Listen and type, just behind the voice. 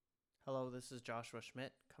Hello, this is Joshua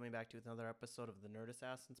Schmidt coming back to another episode of the Nerd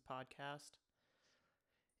Assassins podcast.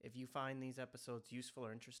 If you find these episodes useful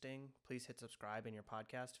or interesting, please hit subscribe in your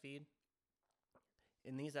podcast feed.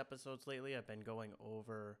 In these episodes lately, I've been going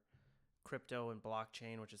over crypto and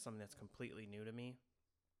blockchain, which is something that's completely new to me,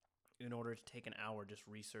 in order to take an hour just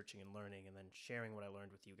researching and learning and then sharing what I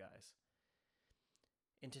learned with you guys.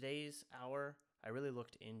 In today's hour, I really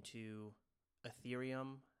looked into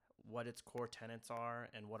Ethereum, what its core tenets are,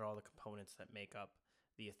 and what are all the components that make up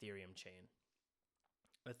the Ethereum chain.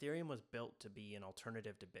 Ethereum was built to be an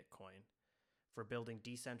alternative to Bitcoin for building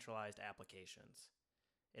decentralized applications.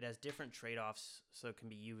 It has different trade-offs, so it can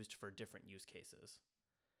be used for different use cases.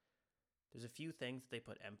 There's a few things that they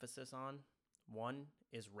put emphasis on. One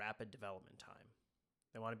is rapid development time.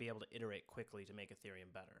 They want to be able to iterate quickly to make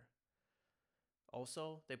Ethereum better.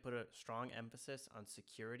 Also, they put a strong emphasis on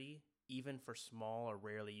security, even for small or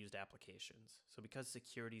rarely used applications. So because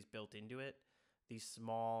security is built into it, these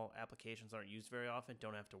small applications aren't used very often,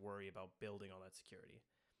 don't have to worry about building all that security.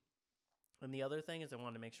 And the other thing is they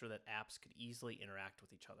wanted to make sure that apps could easily interact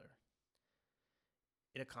with each other.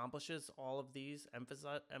 It accomplishes all of these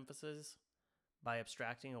emphases by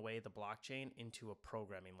abstracting away the blockchain into a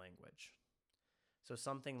programming language. So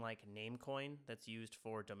something like Namecoin that's used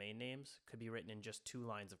for domain names could be written in just 2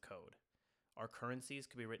 lines of code. Our currencies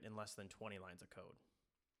could be written in less than 20 lines of code.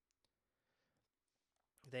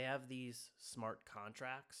 They have these smart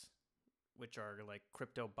contracts, which are like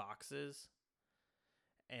crypto boxes,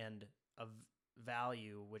 and a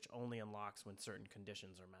value which only unlocks when certain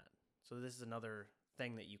conditions are met. So this is another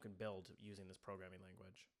thing that you can build using this programming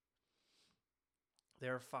language.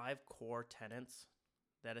 There are 5 core tenets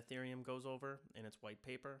that Ethereum goes over in its white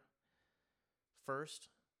paper. First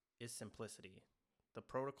is simplicity. The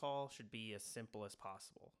protocol should be as simple as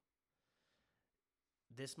possible.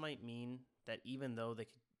 This might mean that even though they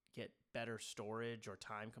could get better storage or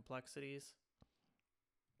time complexities,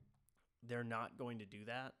 they're not going to do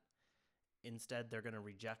that. Instead, they're going to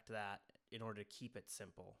reject that in order to keep it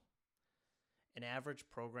simple. An average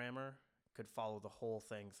programmer could follow the whole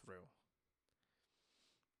thing through.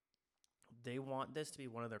 They want this to be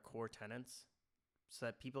one of their core tenets so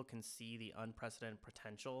that people can see the unprecedented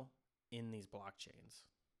potential in these blockchains.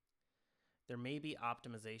 There may be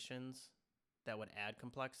optimizations that would add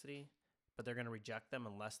complexity, but they're going to reject them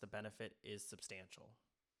unless the benefit is substantial.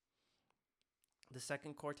 The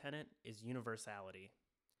second core tenet is universality.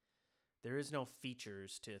 There is no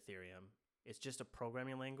features to Ethereum. It's just a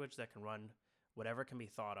programming language that can run whatever can be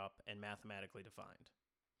thought up and mathematically defined.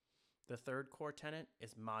 The third core tenet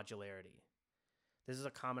is modularity. This is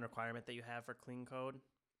a common requirement that you have for clean code.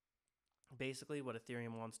 Basically, what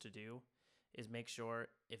Ethereum wants to do is make sure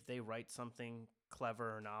if they write something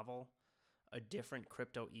clever or novel, a different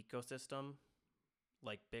crypto ecosystem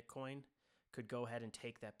like Bitcoin could go ahead and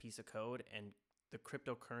take that piece of code, and the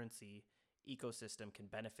cryptocurrency ecosystem can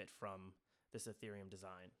benefit from this Ethereum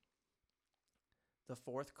design. The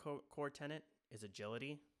fourth core tenet is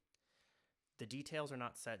agility. The details are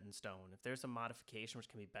not set in stone. If there's a modification which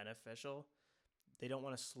can be beneficial, they don't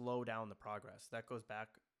want to slow down the progress. That goes back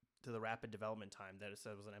to the rapid development time that I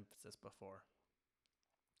said was an emphasis before.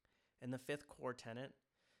 And the fifth core tenet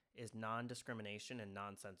is non-discrimination and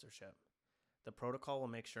non-censorship. The protocol will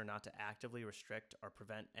make sure not to actively restrict or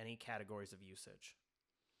prevent any categories of usage.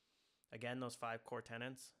 Again, those 5 core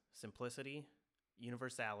tenets: simplicity,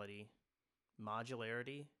 universality,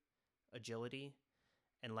 modularity, agility,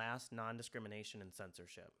 and last, non-discrimination and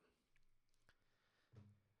censorship.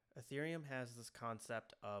 Ethereum has this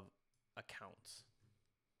concept of accounts.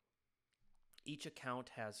 Each account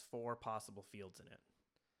has 4 possible fields in it.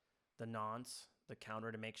 The nonce, the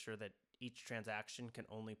counter to make sure that each transaction can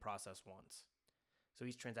only process once. So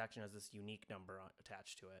each transaction has this unique number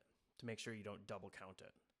attached to it to make sure you don't double count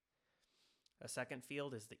it. A second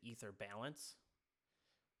field is the ether balance,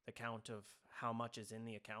 the count of how much is in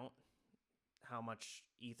the account. How much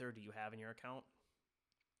ether do you have in your account?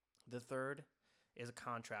 The third is a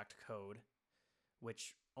contract code,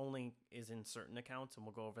 which only is in certain accounts, and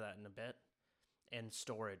we'll go over that in a bit. And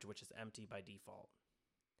storage, which is empty by default.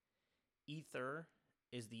 Ether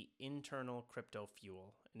is the internal crypto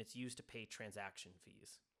fuel, and it's used to pay transaction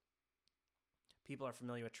fees. People are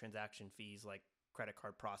familiar with transaction fees like credit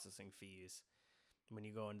card processing fees. When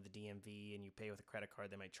you go into the DMV and you pay with a credit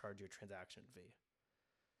card, they might charge you a transaction fee.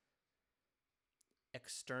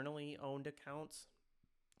 Externally owned accounts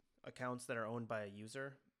that are owned by a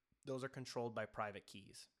user, those are controlled by private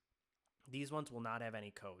keys. These ones will not have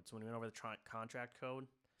any code. So when we went over the contract code,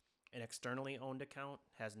 an externally owned account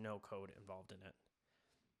has no code involved in it.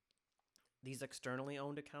 These externally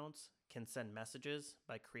owned accounts can send messages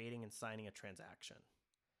by creating and signing a transaction.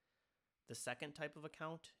 The second type of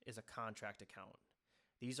account is a contract account.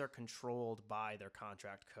 These are controlled by their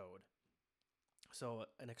contract code. So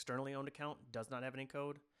an externally owned account does not have any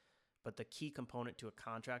code, but the key component to a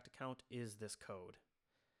contract account is this code.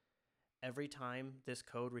 Every time this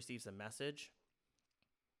code receives a message,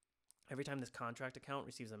 every time this contract account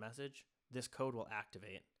receives a message, this code will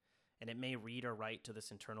activate, and it may read or write to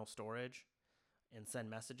this internal storage and send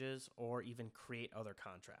messages or even create other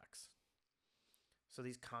contracts. So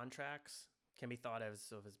these contracts can be thought of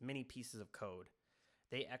as many pieces of code.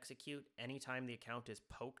 They execute anytime the account is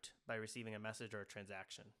poked by receiving a message or a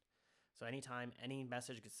transaction. So anytime any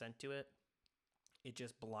message gets sent to it, it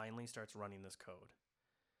just blindly starts running this code.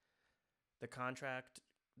 The contract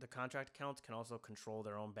accounts can also control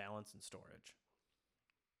their own balance and storage.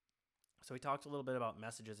 So we talked a little bit about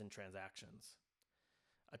messages and transactions.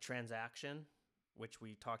 A transaction, which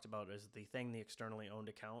we talked about as the thing the externally owned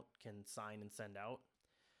account can sign and send out.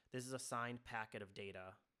 This is a signed packet of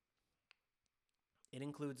data. It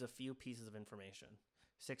includes a few pieces of information,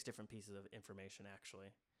 6 different pieces of information actually.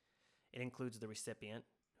 It includes the recipient,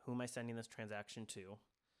 who am I sending this transaction to,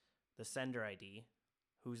 the sender ID,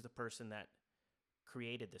 who's the person that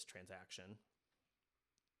created this transaction,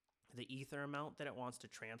 the Ether amount that it wants to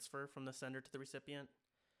transfer from the sender to the recipient,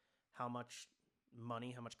 how much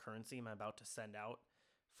money, how much currency am I about to send out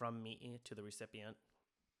from me to the recipient.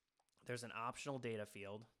 There's an optional data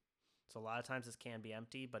field. So a lot of times this can be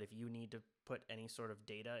empty, but if you need to put any sort of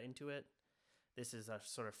data into it, this is a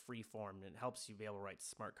sort of free form, and it helps you be able to write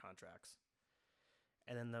smart contracts.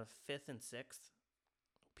 And then the 5th and 6th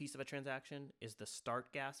piece of a transaction is the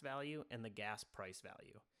start gas value and the gas price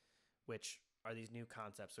value, which are these new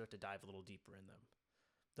concepts, so we have to dive a little deeper in them.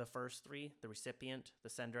 The first 3, the recipient, the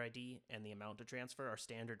sender ID, and the amount to transfer, are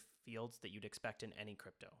standard fields that you'd expect in any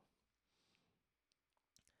crypto.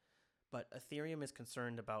 But Ethereum is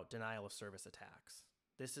concerned about denial of service attacks.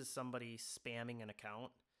 This is somebody spamming an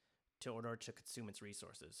account in order to consume its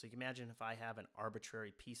resources. So you can imagine if I have an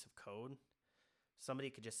arbitrary piece of code, somebody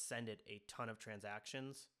could just send it a ton of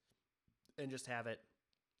transactions and just have it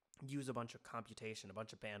use a bunch of computation, a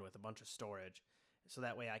bunch of bandwidth, a bunch of storage. So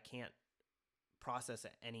that way I can't process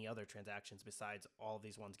any other transactions besides all of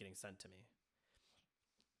these ones getting sent to me.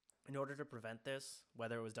 In order to prevent this,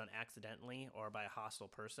 whether it was done accidentally or by a hostile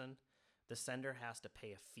person, the sender has to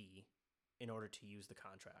pay a fee in order to use the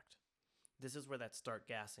contract. This is where that start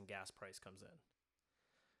gas and gas price comes in.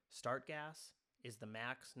 Start gas is the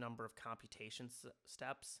max number of computation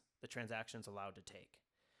steps the transaction is allowed to take.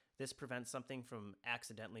 This prevents something from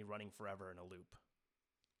accidentally running forever in a loop.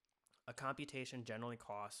 A computation generally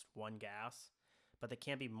costs 1 gas, but they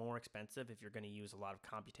can be more expensive if you're going to use a lot of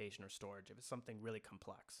computation or storage, if it's something really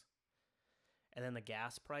complex. And then the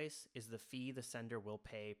gas price is the fee the sender will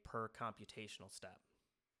pay per computational step.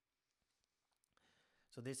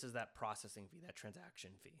 So this is that processing fee, that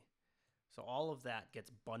transaction fee. So all of that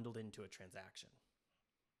gets bundled into a transaction.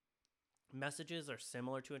 Messages are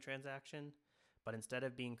similar to a transaction, but instead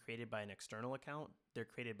of being created by an external account, they're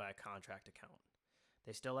created by a contract account.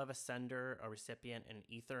 They still have a sender, a recipient, and an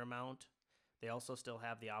Ether amount. They also still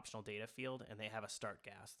have the optional data field, and they have a start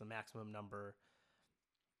gas, the maximum number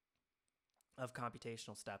of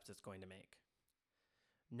computational steps it's going to make.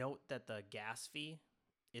 Note that the gas fee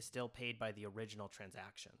is still paid by the original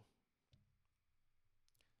transaction.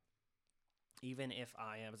 Even if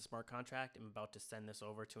I have a smart contract, I'm about to send this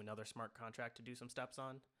over to another smart contract to do some steps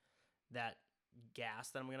on, that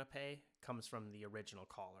gas that I'm going to pay comes from the original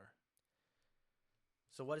caller.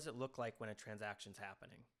 So what does it look like when a transaction's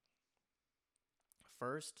happening?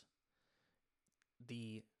 First,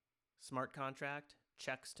 the smart contract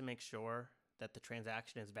checks to make sure that the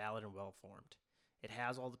transaction is valid and well-formed. It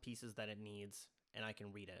has all the pieces that it needs, and I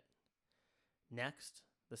can read it. Next,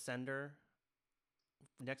 we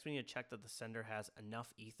need to check that the sender has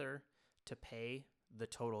enough Ether to pay the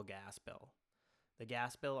total gas bill. The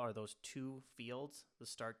gas bill are those 2 fields, the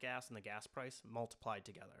start gas and the gas price, multiplied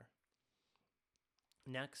together.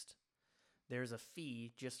 Next, there's a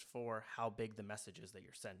fee just for how big the message is that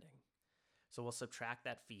you're sending. So we'll subtract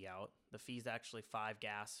that fee out. The fee is actually 5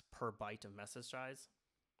 gas per byte of message size.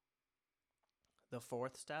 The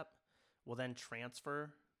 4th step will then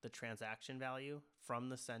transfer the transaction value from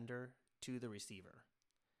the sender to the receiver.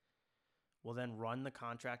 We'll then run the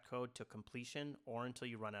contract code to completion or until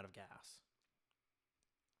you run out of gas.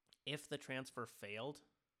 If the transfer failed,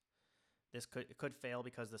 it could fail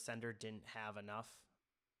because the sender didn't have enough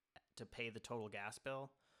to pay the total gas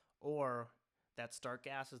bill, or that start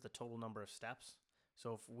gas is the total number of steps.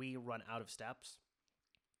 So if we run out of steps,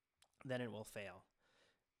 then it will fail.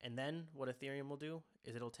 And then what Ethereum will do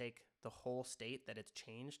is it'll take the whole state that it's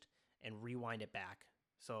changed and rewind it back.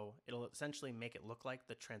 So it'll essentially make it look like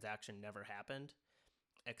the transaction never happened,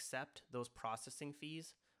 except those processing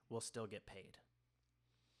fees will still get paid.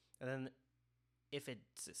 And then if a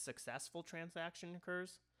successful transaction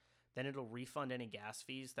occurs, then it'll refund any gas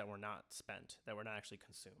fees that were not spent, that were not actually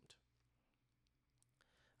consumed.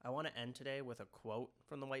 I want to end today with a quote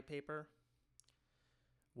from the white paper.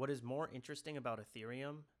 What is more interesting about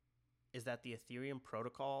Ethereum is that the Ethereum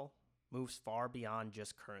protocol moves far beyond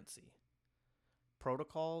just currency.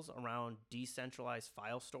 Protocols around decentralized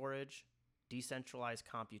file storage, decentralized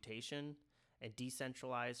computation, and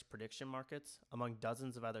decentralized prediction markets, among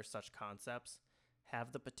dozens of other such concepts,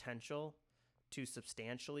 have the potential to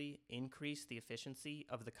substantially increase the efficiency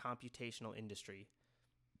of the computational industry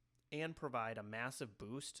and provide a massive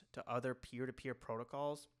boost to other peer-to-peer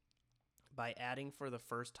protocols by adding for the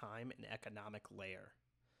first time an economic layer.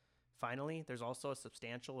 Finally, there's also a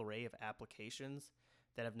substantial array of applications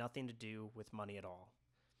that have nothing to do with money at all.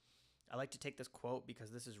 I like to take this quote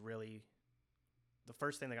because this is really the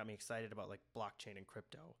first thing that got me excited about like blockchain and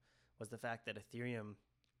crypto was the fact that Ethereum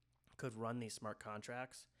could run these smart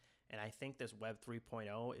contracts. And I think this Web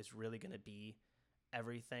 3.0 is really going to be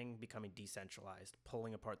everything becoming decentralized,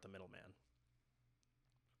 pulling apart the middleman.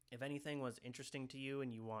 If anything was interesting to you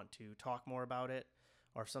and you want to talk more about it,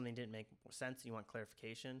 or if something didn't make sense and you want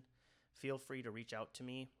clarification, feel free to reach out to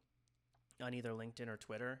me on either LinkedIn or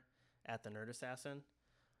Twitter at the Nerd Assassin.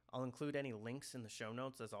 I'll include any links in the show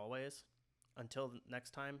notes as always. Until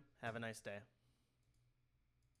next time, have a nice day.